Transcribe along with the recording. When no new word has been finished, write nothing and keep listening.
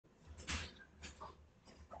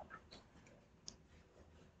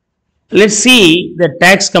Let's see the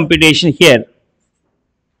tax computation here.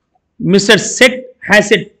 Mr. Set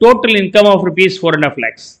has a total income of rupees 4.5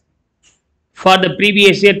 lakhs for the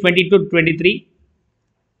previous year 22-23,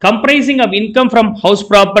 comprising of income from house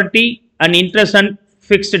property and interest on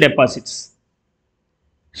fixed deposits.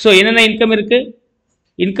 So, enna income irukku?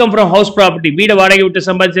 Income from house property, வீட வாடகை விட்டு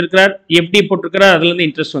சம்பாதிச்சிருக்கிறார், FD போட்டிருக்கிறார், அதுல இருந்து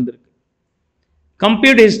interest வந்திருக்கு.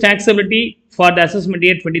 Compute his taxability for the assessment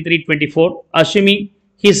year 23-24, assuming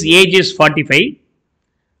his age is 45,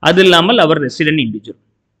 அது இல்லாமல் அவர் resident individual.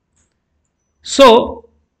 So,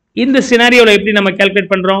 in the scenario எப்படி நம்ம calculate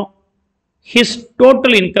பண்றோம்? His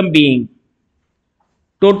total income being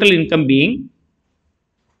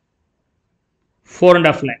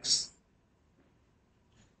 4.5 lakhs.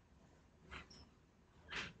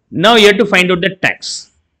 Now you have to find out the tax.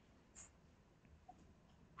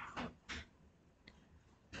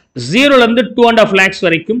 0 ல இருந்து 2.5 lakhs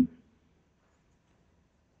வரைக்கும்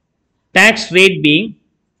tax rate being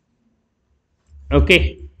okay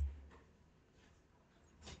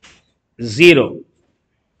 0.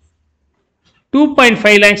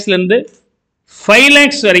 2.5 lakhs ல இருந்து 5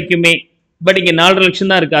 lakhs வரைக்குமே, பட் இங்க 4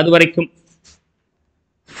 லட்சம் தான் இருக்கு, அது வரைக்கும்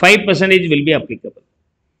 5% will be applicable.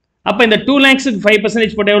 அப்ப இந்த 2 lakhs க்கு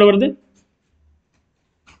 5% போட்டா எவ்வளவு வருது?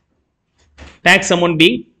 tax amount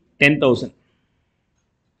being 10,000.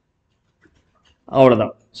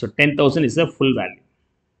 அவ்வளவுதான். So 10,000 is the full value.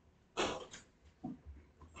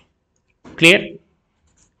 Clear?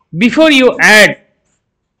 Before you add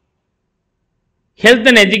health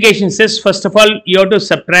and education cess, first of all you have to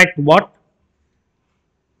subtract what?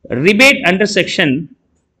 Rebate under section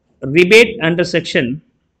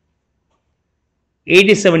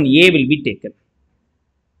 87A will be taken.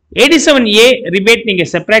 87A rebate நீங்க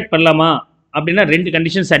subtract பண்ணலாமா அப்படினா ரெண்டு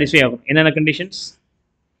conditions satisfy ஆகும். என்னென்ன conditions?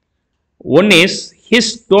 One is his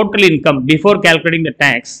total income before calculating the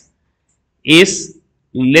tax is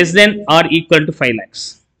less than or equal to 5 lakhs.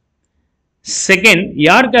 Second,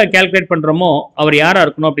 யாருக்கு calculate பண்றோமோ அவர் யாரா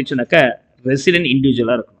இருக்கணும் அப்படி சொன்னாக்க resident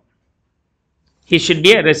individual இருக்கணும். He should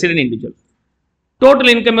be a resident individual. Total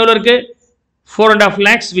income எவ்வளவு இருக்கு? 4.5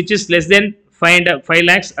 lakhs which is less than 5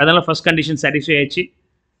 lakhs. அதனால first condition satisfy ஆயிடுச்சு.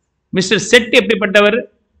 Mr. Set எப்படிப்பட்டவர்?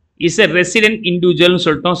 is a resident individual னு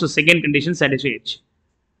சொல்லிட்டோம். So second condition satisfy ஆயிடுச்சு.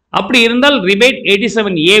 அப்படி இருந்தால் rebate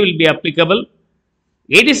 87A will be applicable.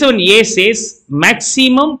 87A says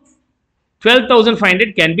maximum 12,500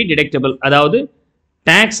 can be deductible. அதாவது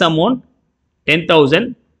tax amount 10,000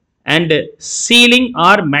 and ceiling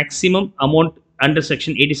or maximum amount under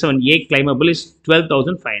section 87A claimable is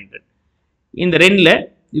 12,500. In the ரெண்டுல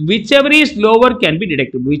whichever is lower can be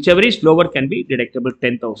deductible.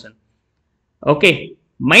 10,000. Okay.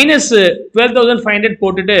 minus 12,500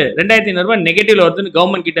 போட்டுட்டு 2,500 ரூபாய் நெகட்டிவ்ல வருதுன்னு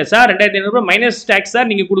government கிட்ட, sir 2,500 ரூபாய் minus tax sir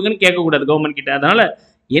நீங்க கொடுங்கன்னு கேட்க கூடாது கவர்மெண்ட் கிட்ட. அதனால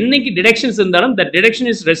என்னைக்கு டிடக்ஷன்ஸ் இருந்தாலும் the deduction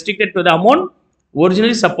is restricted to the amount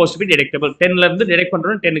originally supposed to be deductible. 10 ல இருந்து டிடக்ட்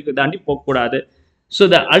பண்றோம், 10க்கு தாண்டி போக கூடாது. So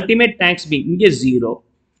the ultimate tax being இங்க 0.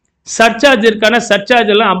 சர்சார்ஜ் இருக்கான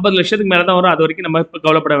சர்சார்ஜ் எல்லாம் 50 லட்சத்துக்கு மேல தான் வரும். அது வரைக்கும் நம்ம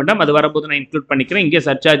கவலைப்பட வேண்டாம், அது வரும்போது நான் இன்க்ளூட் பண்ணிக்கிறேன். இங்கே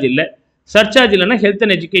சர்சார்ஜ் இல்ல. சர்சார்ஜ் இல்லைன்னா health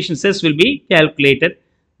and education cess will be calculated.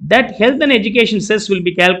 That health and education cess will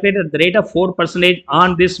be calculated at the rate of 4% on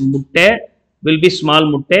this mutte will be small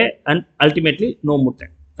mutte and ultimately no mutte.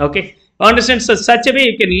 Okay, understand? So such a way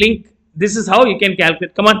you can link. This is how you can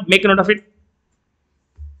calculate. Come on, make a note of it.